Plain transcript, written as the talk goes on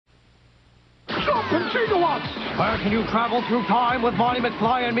and gigawatts. Where can you travel through time with Marty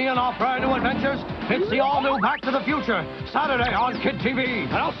McFly and me on our brand new adventures? It's the all-new Back to the Future, Saturday on Kid TV.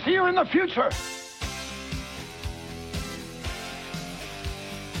 And I'll see you in the future.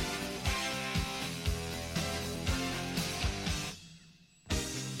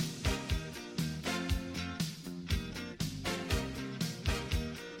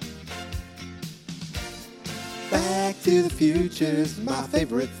 Back to the Future's my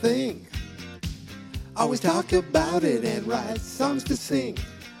favorite thing. Always talk about it and write songs to sing.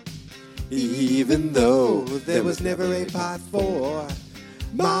 Even though there was never a part 4,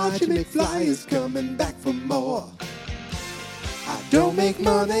 Marty McFly is coming back for more. I don't make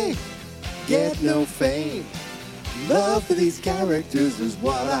money, get no fame. Love for these characters is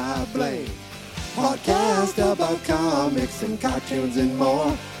what I blame. Podcast about comics and cartoons and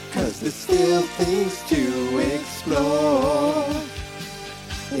more, 'cause there's still things to explore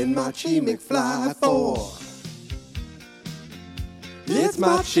in Marchy McFly 4. It's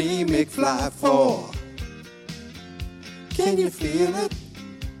Marchy McFly 4. Can you feel it?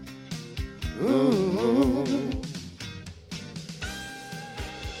 Ooh.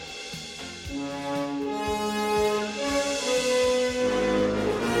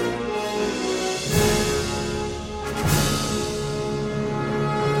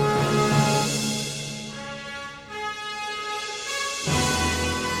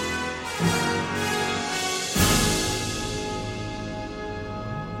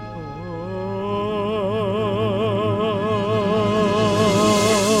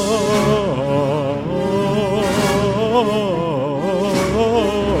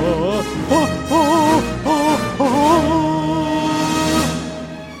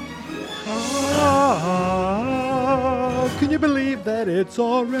 It's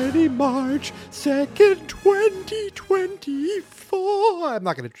already March 2nd, 2024. I'm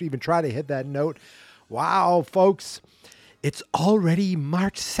not going to even try to hit that note. Wow, folks. It's already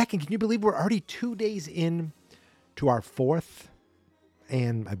March 2nd. Can you believe we're already 2 days in to our 4th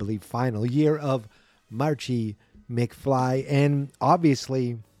and, I believe, final year of Marchy McFly? And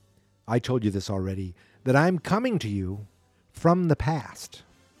obviously, I told you this already, that I'm coming to you from the past.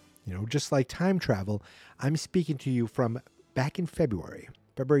 You know, just like time travel, I'm speaking to you from back in February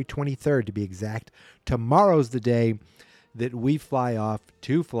 23rd to be exact. Tomorrow's the day that we fly off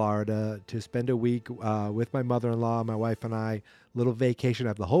to Florida to spend a week with my mother-in-law, my wife and I. Little vacation. I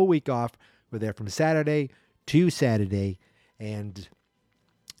have the whole week off. We're there from Saturday to Saturday, and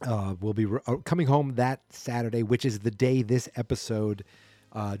we'll be coming home that Saturday, which is the day this episode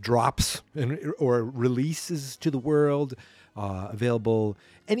drops or releases to the world. Available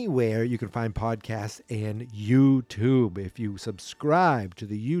anywhere you can find podcasts and YouTube. If you subscribe to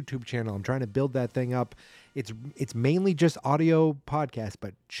the YouTube channel, I'm trying to build that thing up. It's mainly just audio podcasts,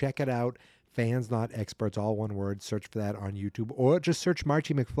 but check it out. Fans Not Experts, all one word. Search for that on YouTube, or just search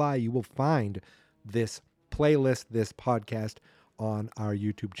Marchy McFly. You will find this playlist, this podcast on our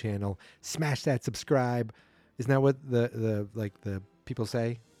YouTube channel. Smash that subscribe. Isn't that what the people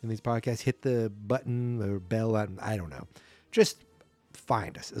say in these podcasts? Hit the button or bell. I don't know. Just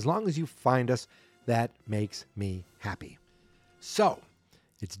find us. As long as you find us, that makes me happy. So,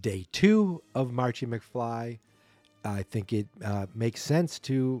 it's day 2 of Marchy McFly. I think it makes sense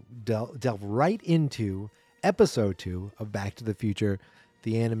to delve right into episode 2 of Back to the Future,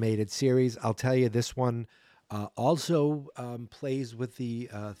 the animated series. I'll tell you, this one also plays with the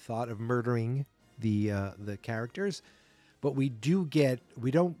thought of murdering the characters, but we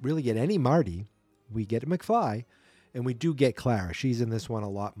don't really get any Marty. We get a McFly. And we do get Clara. She's in this one a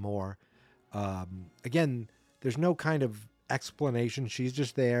lot more. Again, there's no kind of explanation. She's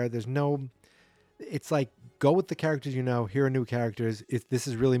just there. It's like, go with the characters you know. Here are new characters. This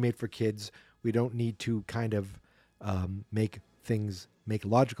is really made for kids. We don't need to kind of make things make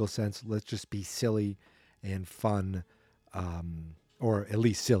logical sense. Let's just be silly and fun, or at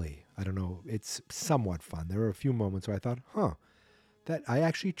least silly. I don't know. It's somewhat fun. There were a few moments where I thought, that I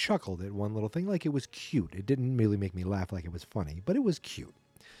actually chuckled at one little thing, like it was cute. It didn't really make me laugh like it was funny, but it was cute.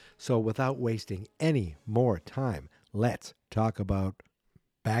 So without wasting any more time, let's talk about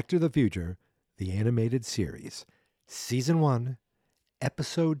Back to the Future, the animated series. Season 1,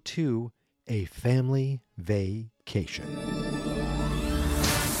 Episode 2, A Family Vacation.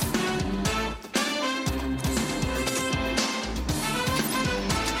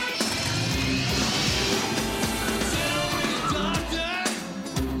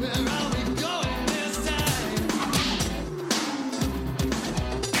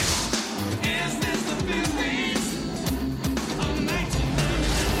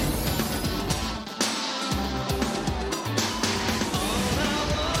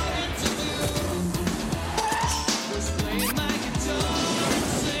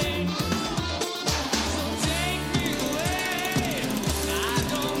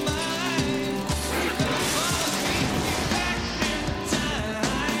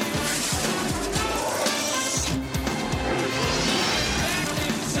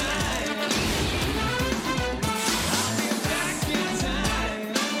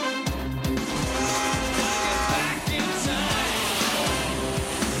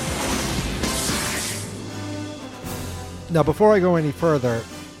 Now, before I go any further,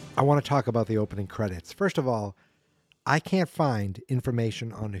 I want to talk about the opening credits. First of all, I can't find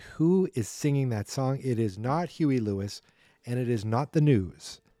information on who is singing that song. It is not Huey Lewis, and it is not the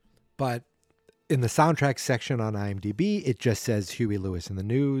News. But in the soundtrack section on IMDb, it just says Huey Lewis and the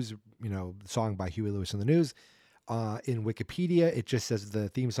News, the song by Huey Lewis and the News. In Wikipedia, it just says the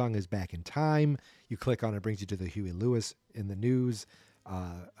theme song is Back in Time. You click on it, brings you to the Huey Lewis in the News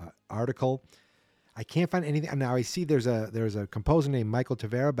article. I can't find anything. Now I see there's a composer named Michael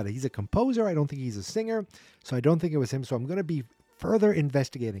Tavera, but he's a composer. I don't think he's a singer, so I don't think it was him. So I'm going to be further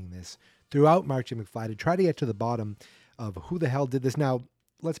investigating this throughout Marchy McFly to try to get to the bottom of who the hell did this. Now,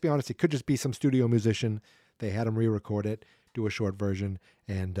 let's be honest, it could just be some studio musician. They had him re-record it, do a short version,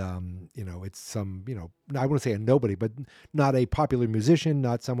 and it's some, I wouldn't say a nobody, but not a popular musician,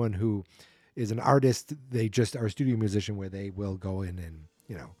 not someone who is an artist. They just are a studio musician where they will go in and,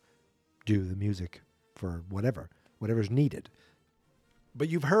 do the music for whatever's needed. But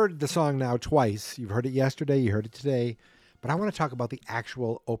you've heard the song now twice. You've heard it yesterday, you heard it today, but I want to talk about the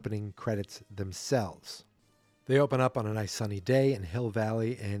actual opening credits themselves. They open up on a nice sunny day in Hill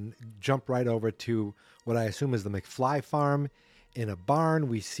Valley and jump right over to what I assume is the McFly farm. In a barn,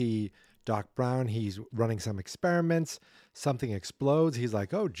 we see Doc Brown. He's running some experiments. Something explodes. He's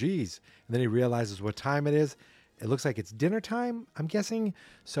like, oh, geez. And then he realizes what time it is. It looks like it's dinner time, I'm guessing.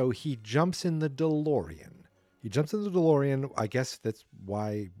 So he jumps in the DeLorean. I guess that's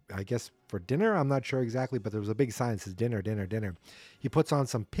why, for dinner. I'm not sure exactly, but there was a big sign that says dinner, dinner, dinner. He puts on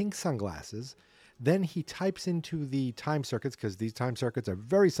some pink sunglasses. Then he types into the time circuits, because these time circuits are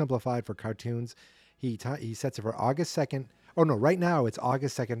very simplified for cartoons. He sets it for August 2nd. Oh, no, right now it's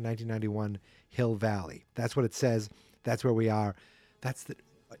August 2nd, 1991, Hill Valley. That's what it says. That's where we are. That's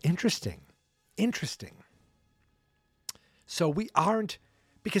interesting. So we aren't,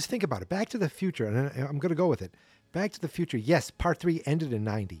 because think about it, Back to the Future, and I'm going to go with it. Back to the Future, yes, Part 3 ended in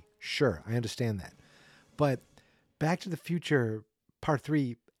 90. Sure, I understand that. But Back to the Future Part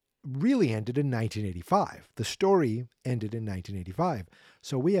 3 really ended in 1985. The story ended in 1985.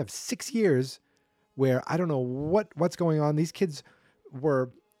 So we have 6 years where I don't know what's going on. These kids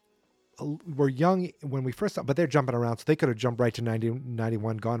were young when we first saw, but they're jumping around, so they could have jumped right to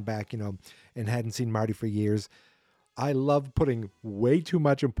 91, gone back, and hadn't seen Marty for years. I love putting way too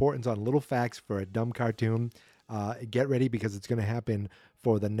much importance on little facts for a dumb cartoon. Get ready, because it's going to happen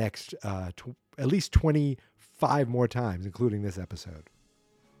for the next at least 25 more times, including this episode.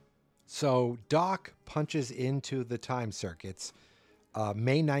 So Doc punches into the time circuits,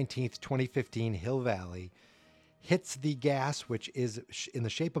 May 19th, 2015, Hill Valley, hits the gas, which is in the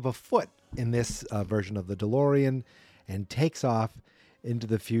shape of a foot in this version of the DeLorean, and takes off into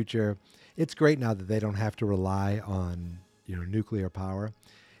the future. It's great now that they don't have to rely on, nuclear power.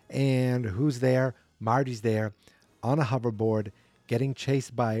 And who's there? Marty's there on a hoverboard, getting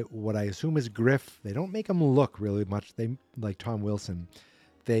chased by what I assume is Griff. They don't make him look really much. They like Tom Wilson.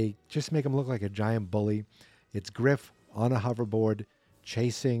 They just make him look like a giant bully. It's Griff on a hoverboard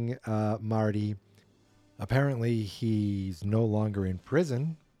chasing Marty. Apparently, he's no longer in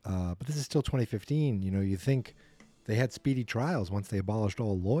prison, but this is still 2015. You think they had speedy trials once they abolished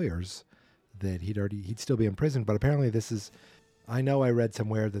all lawyers, that he'd still be in prison. But apparently I know I read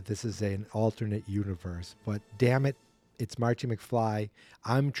somewhere that this is an alternate universe, but damn it, it's Marchy McFly.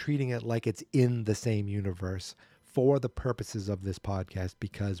 I'm treating it like it's in the same universe for the purposes of this podcast,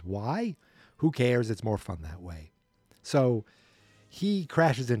 because why? Who cares? It's more fun that way. So he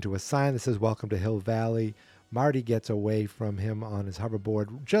crashes into a sign that says, "Welcome to Hill Valley." Marty gets away from him on his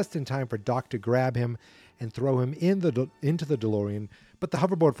hoverboard just in time for Doc to grab him and throw him into the DeLorean. But the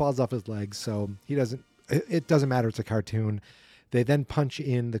hoverboard falls off his legs, so it doesn't matter. It's a cartoon. They then punch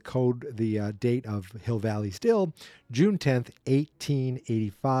in the code, the date of Hill Valley still, June 10th,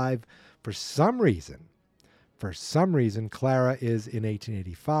 1885. For some reason, Clara is in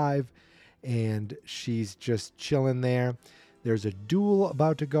 1885, and she's just chilling there. There's a duel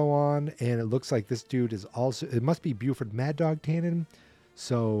about to go on, and it looks like this dude is also, it must be Buford Mad Dog Tannen.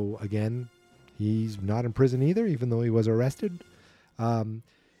 So again, he's not in prison either, even though he was arrested. He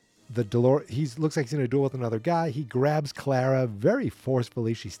looks like he's in a duel with another guy. He grabs Clara very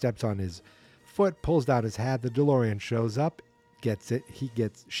forcefully. She steps on his foot, pulls down his hat. The DeLorean shows up, gets it.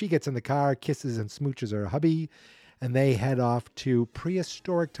 She gets in the car, kisses and smooches her hubby, and they head off to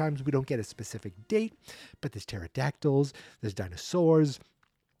prehistoric times. We don't get a specific date, but there's pterodactyls, there's dinosaurs,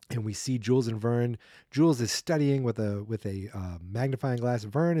 and we see Jules and Vern. Jules is studying with a magnifying glass.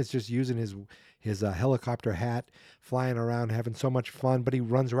 Vern is just using his helicopter hat, flying around, having so much fun, but he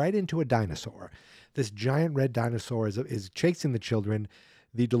runs right into a dinosaur. This giant red dinosaur is chasing the children.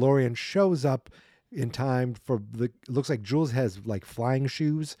 The DeLorean shows up, in time for it looks like Jules has like flying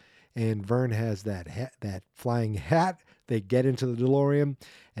shoes and Vern has that that flying hat. They get into the DeLorean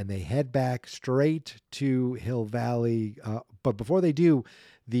and they head back straight to Hill Valley. But before they do,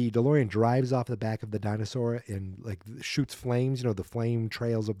 the DeLorean drives off the back of the dinosaur and like shoots flames, the flame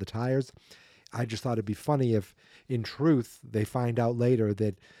trails of the tires. I just thought it'd be funny if, in truth, they find out later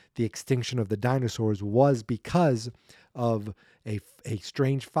that the extinction of the dinosaurs was because of a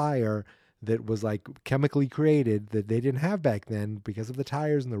strange fire that was like chemically created that they didn't have back then because of the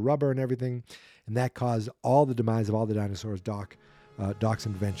tires and the rubber and everything. And that caused all the demise of all the dinosaurs. Doc's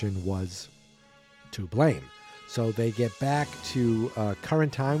invention was to blame. So they get back to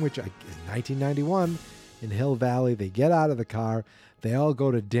current time, which is 1991 in Hill Valley. They get out of the car. They all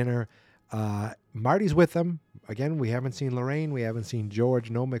go to dinner. Marty's with them. Again, we haven't seen Lorraine. We haven't seen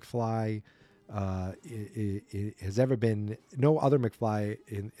George. No McFly has ever been. No other McFly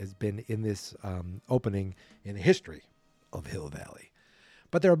has been in this opening in the history of Hill Valley.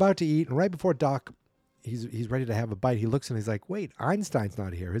 But they're about to eat, and right before Doc, he's ready to have a bite. He looks and he's like, "Wait, Einstein's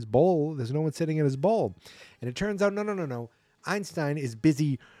not here. His bowl. There's no one sitting in his bowl." And it turns out, no. Einstein is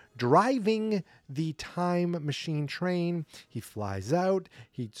busy driving the time machine train. He flies out,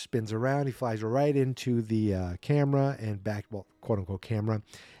 he spins around, he flies right into the camera and back, well, quote unquote camera.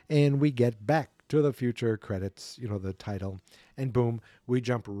 And we get Back to the Future credits, the title. And boom, we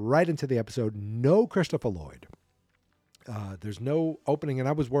jump right into the episode. No Christopher Lloyd. There's no opening, and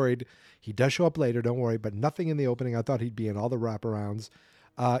I was worried. He does show up later, don't worry, but nothing in the opening. I thought he'd be in all the wraparounds.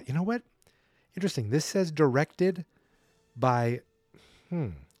 You know what? Interesting. This says directed by...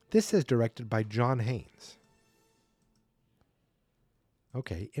 This says directed by John Haynes.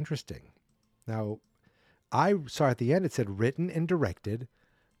 Okay, interesting. Now, I saw at the end it said written and directed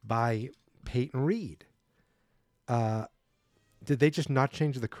by Peyton Reed. Did they just not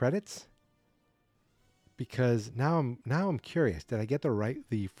change the credits? Because now I'm curious. Did I get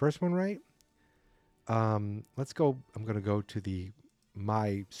the first one right? Let's go. I'm going to go to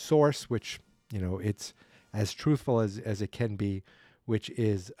my source, which it's as truthful as it can be, which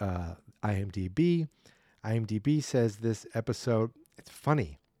is IMDb. IMDb says this episode, it's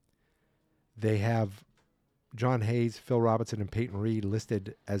funny. They have John Hayes, Phil Robertson, and Peyton Reed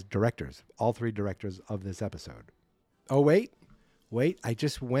listed as directors, all three directors of this episode. Oh, wait, I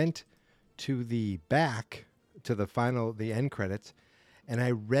just went to the back, to the end credits, and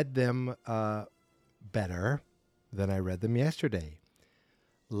I read them better than I read them yesterday.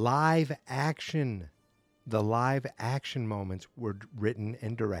 Live action. The live action moments were written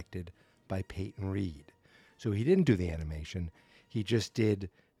and directed by Peyton Reed. So he didn't do the animation. He just did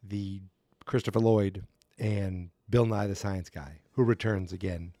the Christopher Lloyd and Bill Nye the Science Guy, who returns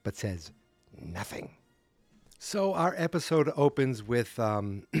again, but says nothing. So our episode opens with,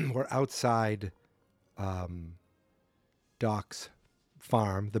 we're outside Doc's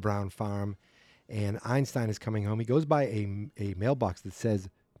farm, the Brown farm, and Einstein is coming home. He goes by a mailbox that says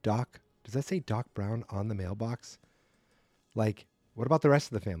Doc. Does that say Doc Brown on the mailbox? Like, what about the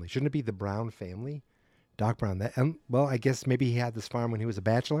rest of the family? Shouldn't it be the Brown family? Doc Brown. Well, I guess maybe he had this farm when he was a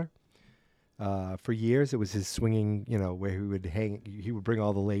bachelor. For years, it was his swinging, where he would bring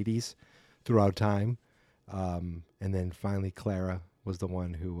all the ladies throughout time. And then finally Clara was the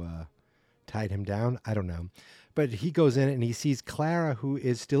one who tied him down. I don't know. But he goes in and he sees Clara, who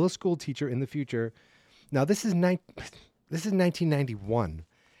is still a school teacher in the future. Now, this is 1991.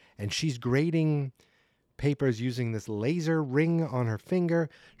 And she's grading papers using this laser ring on her finger.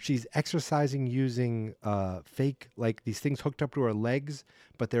 She's exercising using fake, like these things hooked up to her legs,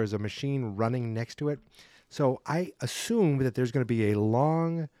 but there's a machine running next to it. So I assume that there's going to be a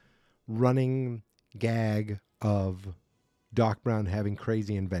long running gag of Doc Brown having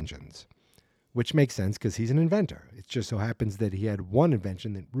crazy inventions, which makes sense because he's an inventor. It just so happens that he had one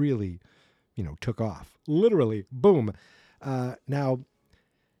invention that really, took off. Literally, boom. Now,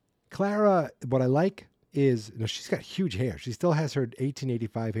 Clara, what I like is, she's got huge hair. She still has her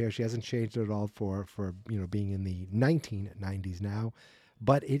 1885 hair. She hasn't changed it at all for being in the 1990s now.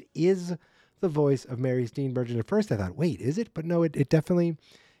 But it is the voice of Mary Steenburgen. At first I thought, wait, is it? But no, it definitely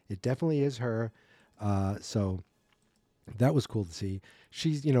is her. So that was cool to see.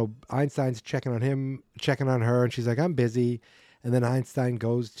 She's, Einstein's checking on him, checking on her, and she's like, I'm busy. And then Einstein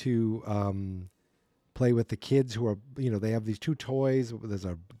goes to play with the kids who are, they have these two toys. There's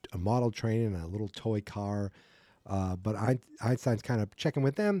a model train and a little toy car. But Einstein's kind of checking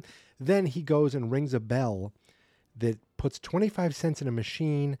with them. Then he goes and rings a bell that puts 25 cents in a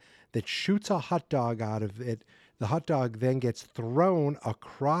machine that shoots a hot dog out of it. The hot dog then gets thrown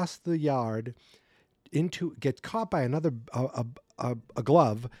across the yard gets caught by another a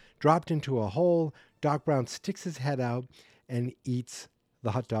glove dropped into a hole. Doc Brown sticks his head out and eats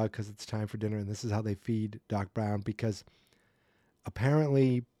the hot dog because it's time for dinner. And this is how they feed Doc Brown, because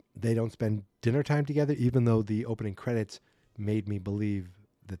apparently they don't spend dinner time together, even though the opening credits made me believe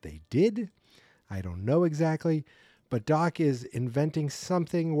that they did. I don't know exactly. But Doc is inventing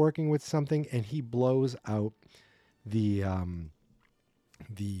something, working with something, and he blows out the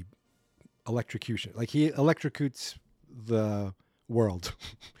electrocution. Like, he electrocutes the world.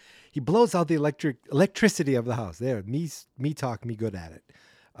 He blows out the electricity of the house. There, me good at it.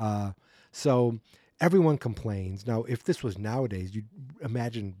 So everyone complains. Now, if this was nowadays, you'd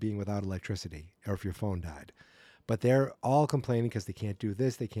imagine being without electricity, or if your phone died. But they're all complaining because they can't do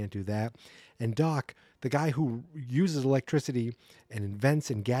this, they can't do that. And Doc, the guy who uses electricity and invents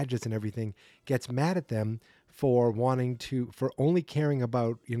and gadgets and everything, gets mad at them for only caring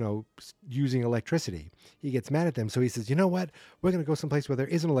about, using electricity. He gets mad at them. So he says, you know what? We're going to go someplace where there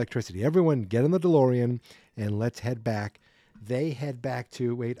isn't electricity. Everyone get in the DeLorean and let's head back. They head back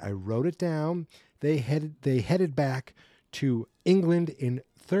to, wait, I wrote it down. They headed back to England in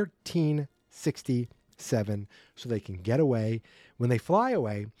 1367 so they can get away. When they fly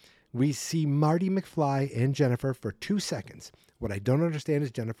away, we see Marty McFly and Jennifer for 2 seconds. What I don't understand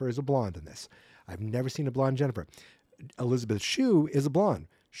is Jennifer is a blonde in this. I've never seen a blonde Jennifer. Elizabeth Shue is a blonde.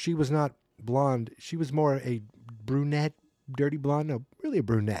 She was not blonde. She was more a brunette, dirty blonde. No, really a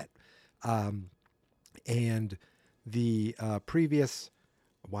brunette. And the previous,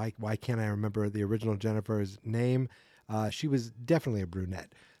 why can't I remember the original Jennifer's name? She was definitely a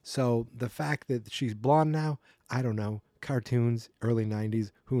brunette. So the fact that she's blonde now, I don't know. Cartoons, early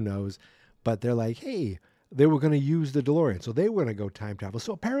 90s, who knows? But they're like, hey, they were going to use the DeLorean. So they were going to go time travel.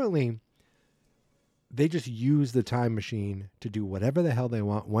 So apparently they just use the time machine to do whatever the hell they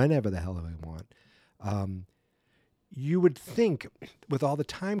want, whenever the hell they want. You would think with all the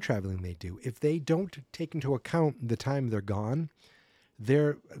time traveling they do, if they don't take into account the time they're gone,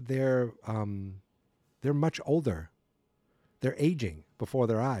 they're much older. They're aging before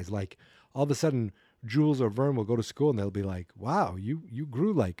their eyes. Like, all of a sudden, Jules or Vern will go to school and they'll be like, wow, you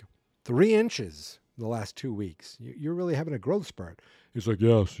grew like 3 inches in the last 2 weeks. You're really having a growth spurt. He's like,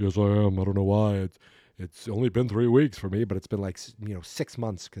 yes, I am. I don't know why. It's only been 3 weeks for me, but it's been like 6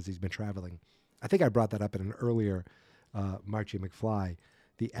 months because he's been traveling. I think I brought that up in an earlier Marchy McFly,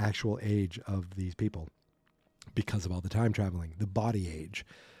 the actual age of these people because of all the time traveling, the body age.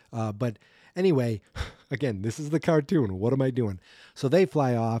 But anyway, again, this is the cartoon. What am I doing? So they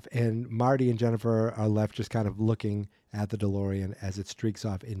fly off, and Marty and Jennifer are left just kind of looking at the DeLorean as it streaks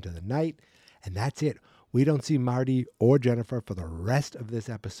off into the night. And that's it. We don't see Marty or Jennifer for the rest of this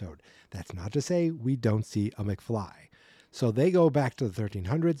episode. That's not to say we don't see a McFly. So they go back to the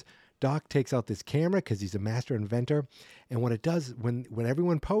 1300s. Doc takes out this camera because he's a master inventor. And what it does, when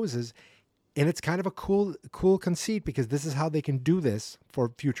everyone poses, and it's kind of a cool conceit because this is how they can do this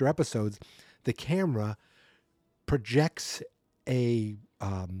for future episodes. The camera projects an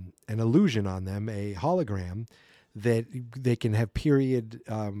illusion on them, a hologram, that they can have period,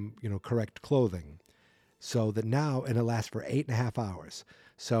 correct clothing. So that now, and it lasts for 8.5 hours.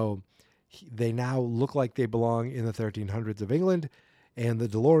 So they now look like they belong in the 1300s of England. And the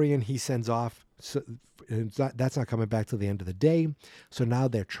DeLorean he sends off, so that's not coming back till the end of the day. So now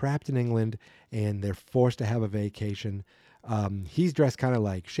they're trapped in England and they're forced to have a vacation. He's dressed kind of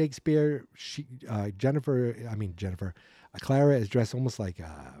like Shakespeare. Clara is dressed almost like,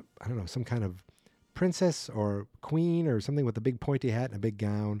 some kind of princess or queen or something with a big pointy hat and a big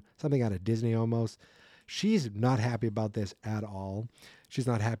gown, something out of Disney almost. She's not happy about this at all. She's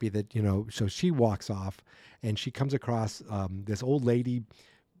not happy that, so she walks off and she comes across this old lady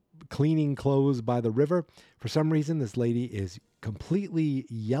cleaning clothes by the river. For some reason, this lady is completely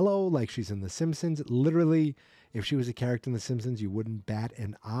yellow, like she's in The Simpsons. Literally, if she was a character in The Simpsons, you wouldn't bat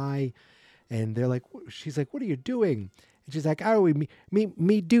an eye. And she's like, what are you doing? And she's like, oh,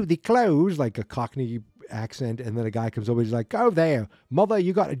 me do the clothes, like a Cockney accent. And then a guy comes over, he's like, oh there, mother,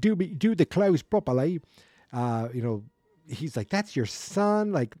 you got to do the clothes properly. He's like, that's your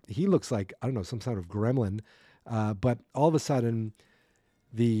son? Like, he looks like, I don't know, some sort of gremlin. But all of a sudden,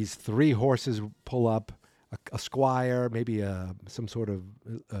 these 3 horses pull up, a squire, maybe some sort of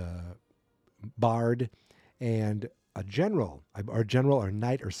bard, and a general or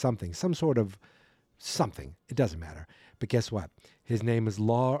knight or something, some sort of something. It doesn't matter. But guess what? His name is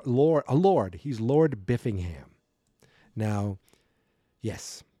Lord. He's Lord Biffingham. Now,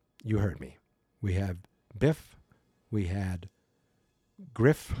 yes, you heard me. We have Biff. We had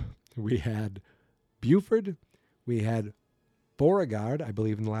Griff. We had Buford. We had Beauregard, I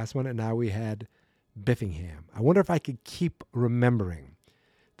believe, in the last one. And now we had Biffingham. I wonder if I could keep remembering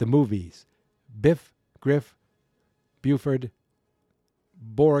the movies. Biff, Griff, Buford,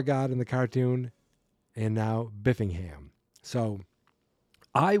 Beauregard in the cartoon, and now Biffingham. So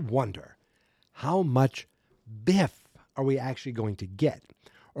I wonder how much Biff are we actually going to get?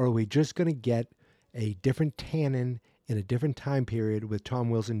 Or are we just going to get a different Tannen in a different time period with Tom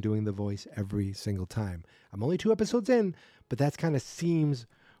Wilson doing the voice every single time? I'm only 2 episodes in, but that kind of seems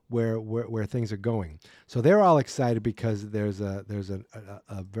where things are going. So they're all excited because there's a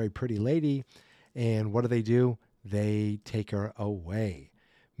very pretty lady, and what do? They take her away.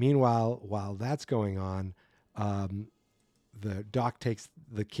 Meanwhile, while that's going on, the doc takes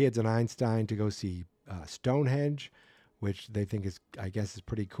the kids and Einstein to go see Stonehenge, which they think is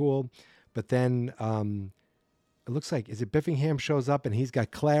pretty cool. But then it looks like, is it Biffingham shows up and he's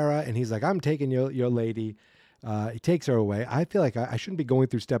got Clara and he's like, I'm taking your lady. He takes her away. I feel like I shouldn't be going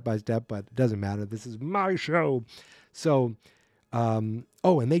through step by step, but it doesn't matter. This is my show. So, and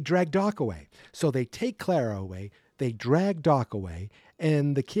they drag Doc away. So they take Clara away. They drag Doc away.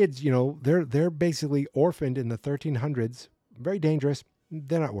 And the kids, they're basically orphaned in the 1300s. Very dangerous.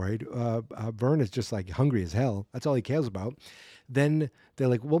 They're not worried. Vern is just like hungry as hell. That's all he cares about. Then they're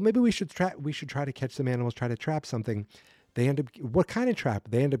like, well, maybe we should try to catch some animals, try to trap something. They end up, what kind of trap?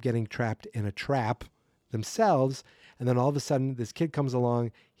 They end up getting trapped in a trap themselves. And then all of a sudden this kid comes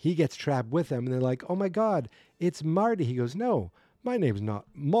along, he gets trapped with them. And they're like, oh my God, it's Marty. He goes, no, my name's not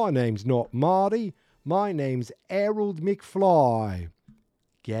Marty. My name's Harold McFly.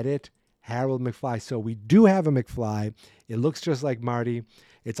 Get it? Harold McFly. So we do have a McFly. It looks just like Marty.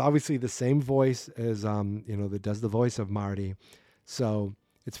 It's obviously the same voice as, that does the voice of Marty. So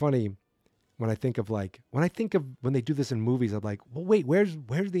it's funny when I think of when they do this in movies, I'm like, well, wait, where's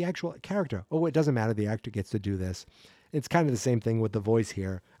the actual character? Oh, it doesn't matter. The actor gets to do this. It's kind of the same thing with the voice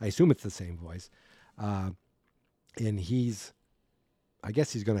here. I assume it's the same voice. And I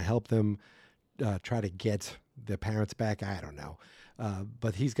guess he's going to help them try to get their parents back. I don't know.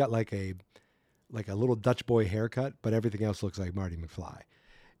 But he's got like a little Dutch boy haircut, but everything else looks like Marty McFly.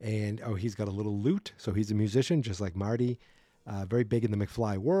 And, he's got a little lute. So he's a musician, just like Marty, very big in the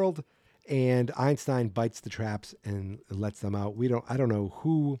McFly world. And Einstein bites the traps and lets them out. I don't know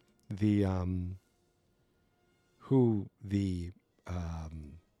who the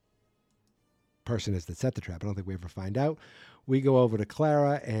person is that set the trap. I don't think we ever find out. We go over to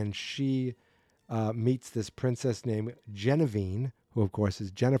Clara, and she meets this princess named Genevieve, who of course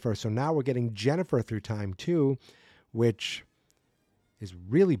is Jennifer. So now we're getting Jennifer through time too, which is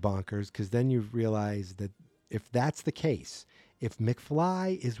really bonkers, because then you realize that if that's the case, if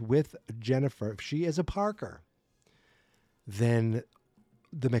McFly is with Jennifer, if she is a Parker, then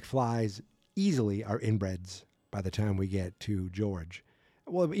the McFlys easily are inbreds by the time we get to George.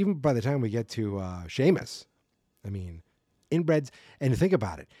 Well, even by the time we get to Seamus. I mean, inbreds, and think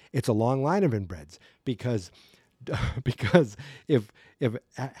about it, it's a long line of inbreds, because if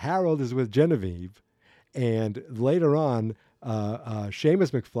Harold is with Genevieve, and later on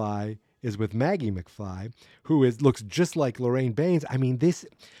Seamus McFly is with Maggie McFly, who looks just like Lorraine Baines. I mean,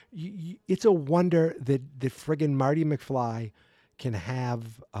 it's a wonder that friggin' Marty McFly can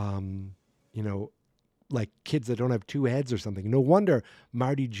have, like kids that don't have two heads or something. No wonder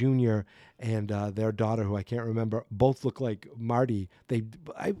Marty Jr. and their daughter, who I can't remember, both look like Marty.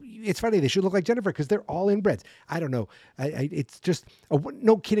 It's funny, they should look like Jennifer because they're all inbreds. I don't know. It's just,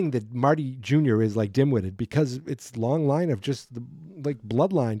 no kidding that Marty Jr. is like dim-witted, because it's long line of just the like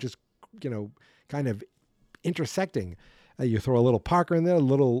bloodline, just, kind of intersecting. You throw a little Parker in there, a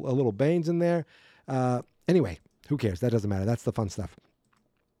little Baines in there. Anyway, who cares? That doesn't matter. That's the fun stuff.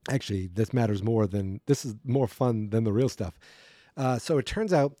 Actually, this is more fun than the real stuff. So it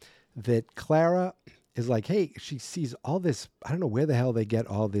turns out that Clara is like, hey, she sees all this. I don't know where the hell they get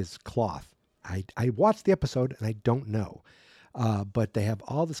all this cloth. I watched the episode and I don't know. But they have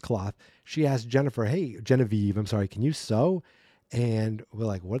all this cloth. She asks Genevieve, I'm sorry, can you sew? And we're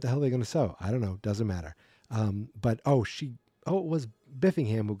like, what the hell are they going to sew? I don't know. Doesn't matter. But it was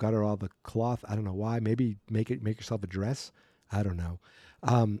Biffingham who got her all the cloth. I don't know why. Maybe make yourself a dress. I don't know.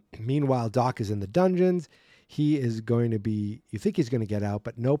 Meanwhile, Doc is in the dungeons. He is going to be, you think he's going to get out,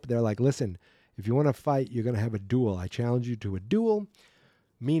 but nope. They're like, listen, if you want to fight, you're going to have a duel. I challenge you to a duel.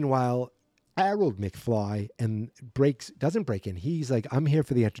 Meanwhile, Harold McFly doesn't break in. He's like, I'm here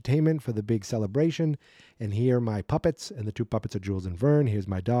for the entertainment, for the big celebration. And here are my puppets. And the two puppets are Jules and Vern. Here's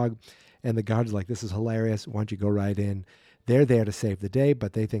my dog. And the guards are like, this is hilarious. Why don't you go right in? They're there to save the day,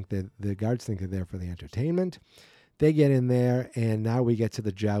 but the guards think they're there for the entertainment. They get in there, and now we get to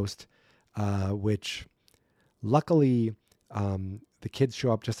the joust, which luckily the kids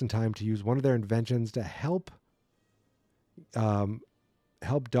show up just in time to use one of their inventions to help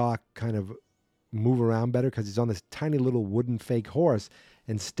Doc kind of move around better, because he's on this tiny little wooden fake horse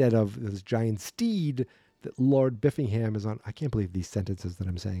instead of this giant steed that Lord Biffingham is on. I can't believe these sentences that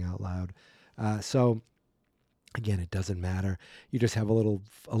I'm saying out loud. So again, it doesn't matter. You just have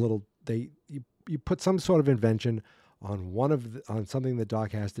you put some sort of invention on something that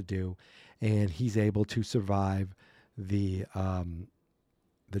Doc has to do, and he's able to survive the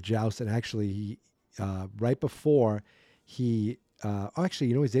joust. And actually, he right before he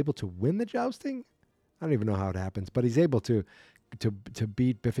he's able to win the jousting. I don't even know how it happens, but he's able to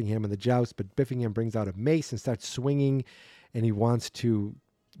beat Biffingham in the joust. But Biffingham brings out a mace and starts swinging, and he wants to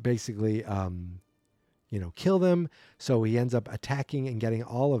basically kill them. So he ends up attacking and getting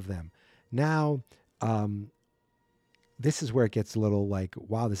all of them. Now, this is where it gets a little like,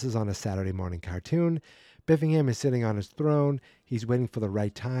 wow, this is on a Saturday morning cartoon. Biffingham is sitting on his throne. He's waiting for the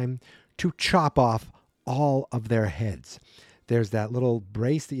right time to chop off all of their heads. There's that little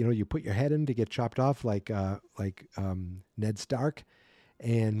brace that, you put your head in to get chopped off like Ned Stark.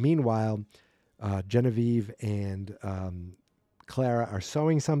 And meanwhile, Genevieve and Clara are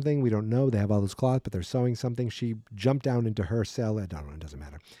sewing something. We don't know. They have all this cloth, but they're sewing something. She jumped down into her cell. I don't know. It doesn't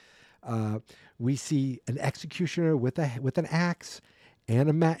matter. We see an executioner with an axe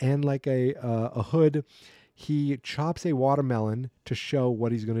and a hood. He chops a watermelon to show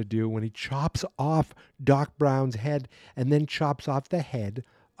what he's going to do when he chops off Doc Brown's head and then chops off the head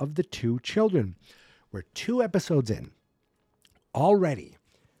of the two children. We're 2 episodes in. Already,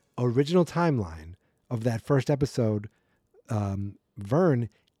 original timeline of that first episode, Vern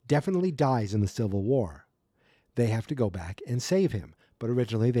definitely dies in the Civil War. They have to go back and save him. But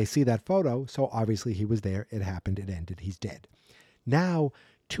originally they see that photo, so obviously he was there. It happened. It ended. He's dead. Now,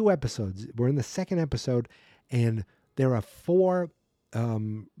 2 episodes. We're in the 2nd episode, and there are 4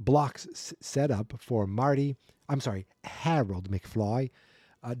 blocks set up for Harold McFly,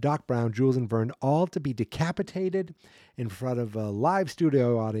 Doc Brown, Jules, and Vern, all to be decapitated in front of a live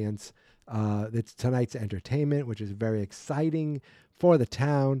studio audience. It's tonight's entertainment, which is very exciting for the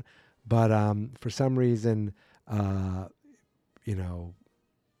town. But for some reason,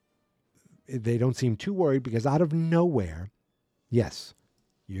 they don't seem too worried, because out of nowhere, yes,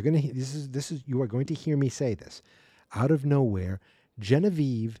 you are going to hear me say this. Out of nowhere,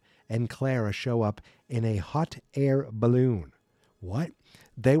 Genevieve and Clara show up in a hot air balloon. What?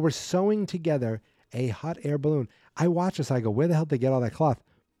 They were sewing together a hot air balloon. I watched this. I go, where the hell did they get all that cloth?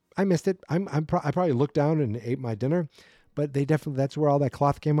 I missed it. I probably looked down and ate my dinner, but that's where all that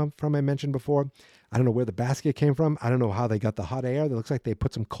cloth came up from. I mentioned before. I don't know where the basket came from. I don't know how they got the hot air. It looks like they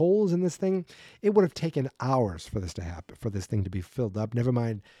put some coals in this thing. It would have taken hours for this to happen, for this thing to be filled up. Never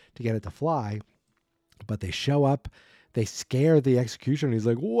mind to get it to fly. But they show up. They scare the executioner. He's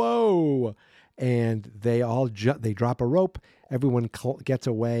like, whoa. And they all they drop a rope. Everyone gets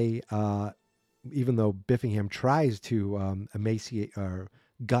away, even though Biffingham tries to emaciate or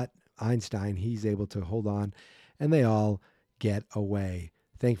gut Einstein. He's able to hold on, and they all get away.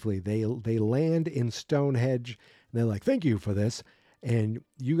 Thankfully, they land in Stonehenge, and they're like, thank you for this. And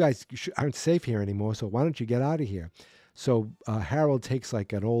you guys aren't safe here anymore, so why don't you get out of here? So Harold takes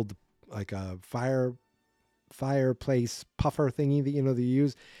like an old, like a fireplace puffer thingy that, they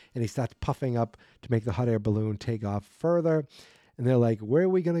use, and he starts puffing up to make the hot air balloon take off further. And they're like, where are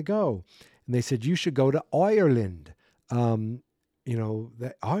we going to go? And they said, you should go to Ireland. Ireland,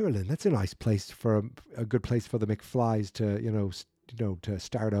 that's a nice place a good place for the McFlys to, to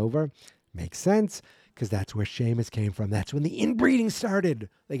start over. Makes sense, because that's where Seamus came from. That's when the inbreeding started.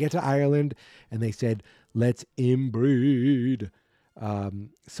 They get to Ireland, and they said, let's inbreed.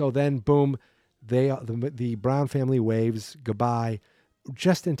 So then, boom, the Brown family waves goodbye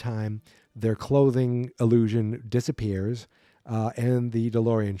just in time. Their clothing illusion disappears, and the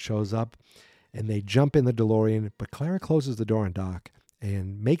DeLorean shows up, and they jump in the DeLorean, but Clara closes the door on Doc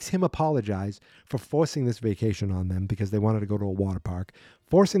and makes him apologize for forcing this vacation on them, because they wanted to go to a water park,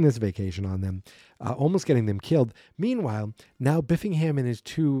 forcing this vacation on them, almost getting them killed. Meanwhile, now Biffingham and his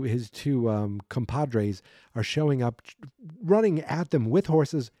two compadres are showing up, running at them with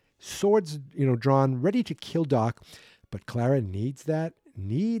horses, swords, drawn, ready to kill Doc. But Clara needs that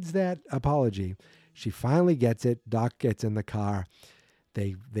apology. She finally gets it. Doc gets in the car.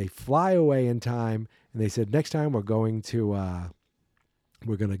 They fly away in time, and they said, next time we're going to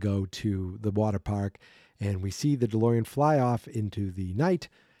go to the water park. And we see the DeLorean fly off into the night,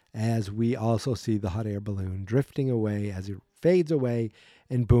 as we also see the hot air balloon drifting away as it fades away.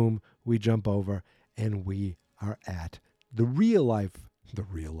 And boom, we jump over, and we are at the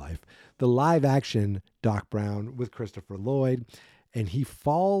live action Doc Brown with Christopher Lloyd. and he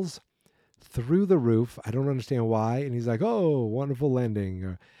falls through the roof. I don't understand why. And he's like, oh, wonderful landing.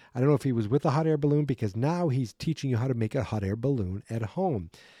 Or, I don't know if he was with a hot air balloon, because now he's teaching you how to make a hot air balloon at home.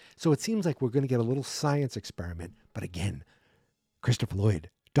 So it seems like we're going to get a little science experiment. But again, Christopher Lloyd,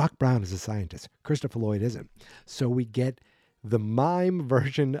 Doc Brown is a scientist. Christopher Lloyd isn't. So we get the mime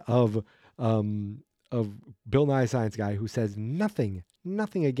version of Bill Nye Science Guy, who says nothing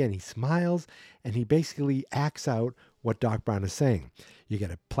again. He smiles and he basically acts out what Doc Brown is saying. You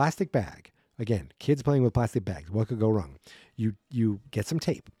get a plastic bag. Again, kids playing with plastic bags. What could go wrong? You get some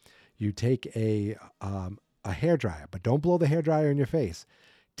tape. You take a hairdryer, but don't blow the hairdryer in your face.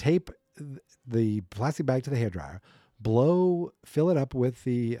 Tape the plastic bag to the hairdryer. Fill it up with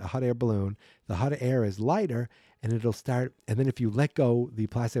the hot air balloon. The hot air is lighter, and it'll start. And then if you let go, the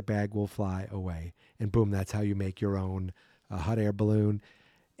plastic bag will fly away. And boom, that's how you make your own hot air balloon.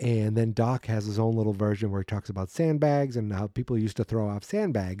 And then Doc has his own little version where he talks about sandbags and how people used to throw off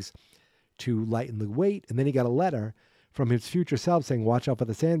sandbags to lighten the weight. And then he got a letter from his future self saying, watch out for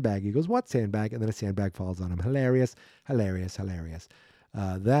the sandbag. He goes, what sandbag? And then a sandbag falls on him. Hilarious, hilarious, hilarious.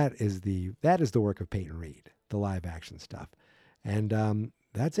 That is the work of Peyton Reed, the live action stuff. And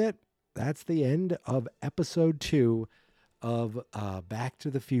that's it. That's the end of episode 2 of Back to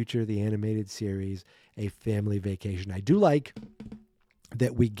the Future, the animated series, A Family Vacation. I do like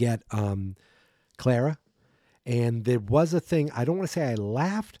that we get Clara. And there was a thing, I don't want to say I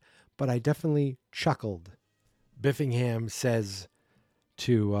laughed, but I definitely chuckled. Biffingham says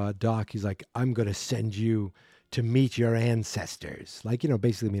to Doc, he's like, I'm going to send you to meet your ancestors. Like,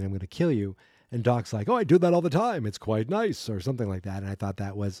 basically mean I'm going to kill you. And Doc's like, oh, I do that all the time. It's quite nice, or something like that. And I thought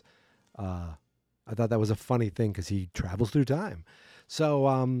that was a funny thing because he travels through time.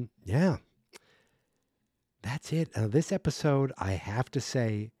 So, yeah, that's it. This episode, I have to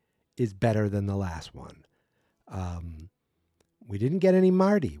say, is better than the last one. We didn't get any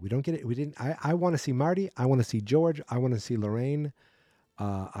Marty. We don't get it. We didn't. I want to see Marty. I want to see George. I want to see Lorraine.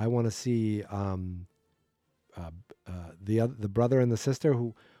 I want to see the brother and the sister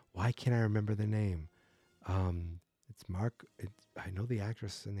who. Why can't I remember the name? It's Mark. I know the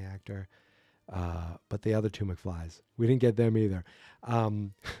actress and the actor, but the other two McFlys. We didn't get them either.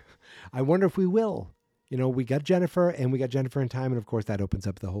 I wonder if we will. We got Jennifer, and we got Jennifer in time, and of course that opens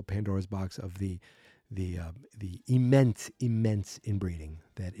up the whole Pandora's box of the immense inbreeding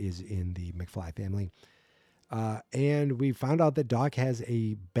that is in the McFly family. And we found out that Doc has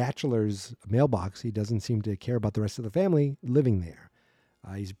a bachelor's mailbox. He doesn't seem to care about the rest of the family living there.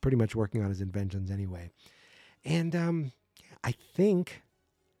 He's pretty much working on his inventions anyway. And I think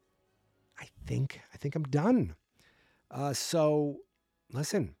I'm done. So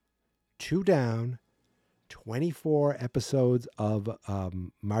listen, 2 down, 24 episodes of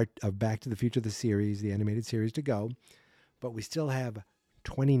Back to the Future, the series, the animated series to go, but we still have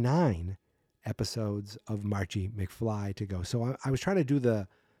 29 episodes of MARCHY McFly to go. So I was trying to do the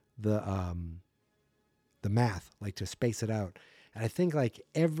math, like to space it out. And I think like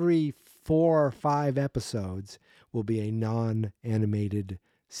every 4 or 5 episodes will be a non-animated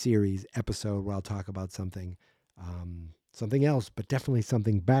series episode where I'll talk about something else, but definitely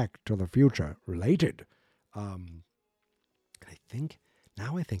something Back to the Future related. And I think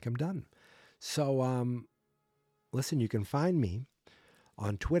I'm done. So, listen, you can find me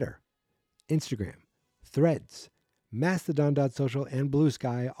on Twitter, Instagram, Threads, Mastodon.social, and Blue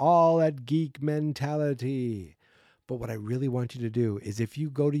Sky, all at Geek Mentality. But what I really want you to do is if you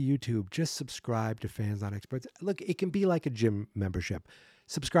go to YouTube, just subscribe to Fans Not Experts. Look, it can be like a gym membership.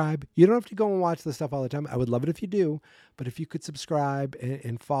 Subscribe. You don't have to go and watch the stuff all the time. I would love it if you do. But if you could subscribe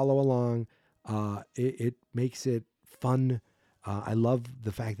and follow along, it makes it fun. I love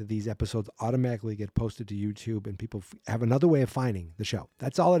the fact that these episodes automatically get posted to YouTube and people have another way of finding the show.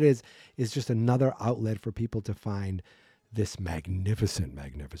 That's all it is just another outlet for people to find this magnificent,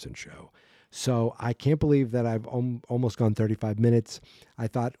 magnificent show. So I can't believe that I've almost gone 35 minutes. I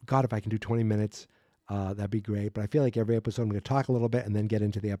thought, God, if I can do 20 minutes, that'd be great. But I feel like every episode I'm going to talk a little bit and then get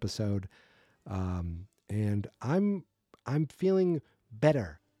into the episode. And I'm feeling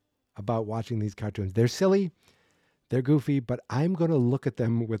better about watching these cartoons. They're silly, they're goofy, but I'm going to look at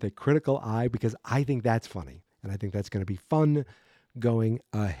them with a critical eye because I think that's funny. And I think that's going to be fun going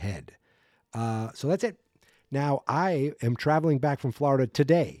ahead. So that's it. Now, I am traveling back from Florida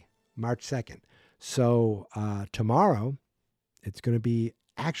today, March 2nd. So tomorrow, it's going to be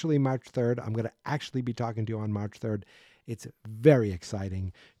actually March 3rd. I'm going to actually be talking to you on March 3rd. It's very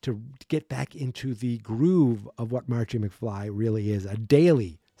exciting to get back into the groove of what Marchy McFly really is, a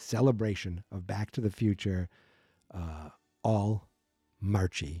daily celebration of Back to the Future, all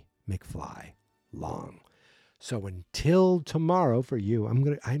Marchy McFly long. So until tomorrow for you, I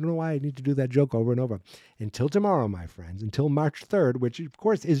don't know why I need to do that joke over and over. Until tomorrow, my friends, until March 3rd, which of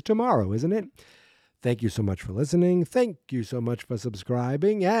course is tomorrow, isn't it? Thank you so much for listening. Thank you so much for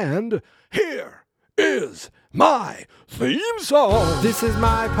subscribing. And here is my theme song. This is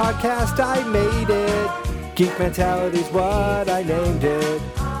my podcast. I made it. Geek Mentality's what I named it.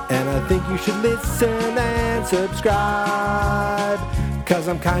 And I think you should listen and subscribe. 'Cause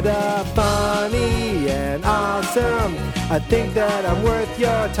I'm kinda funny and awesome. I think that I'm worth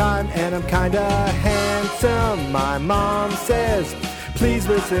your time. And I'm kinda handsome. My mom says, please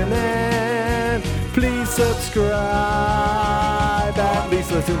listen and please subscribe. At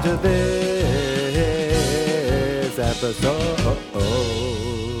least listen to this episode.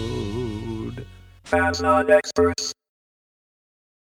 Fans not experts.